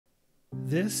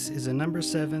This is a number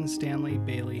 7 Stanley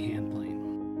Bailey hand plane.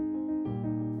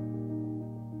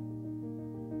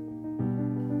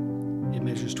 It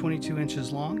measures 22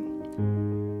 inches long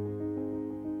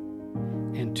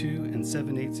and 2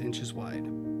 7/8 inches wide.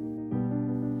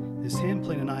 This hand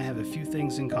plane and I have a few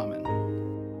things in common.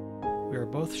 We are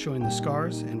both showing the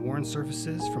scars and worn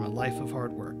surfaces from a life of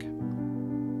hard work.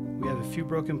 We have a few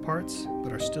broken parts,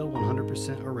 but are still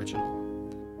 100% original.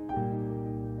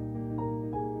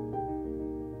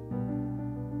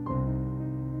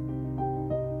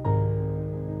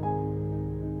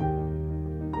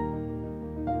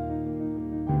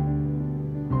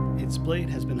 Its blade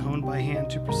has been honed by hand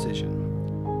to precision.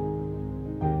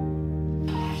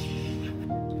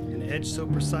 An edge so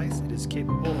precise it is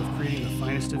capable of creating the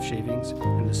finest of shavings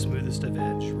and the smoothest of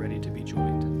edge ready to be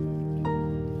joined,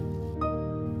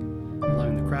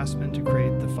 allowing the craftsman to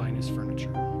create the finest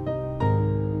furniture.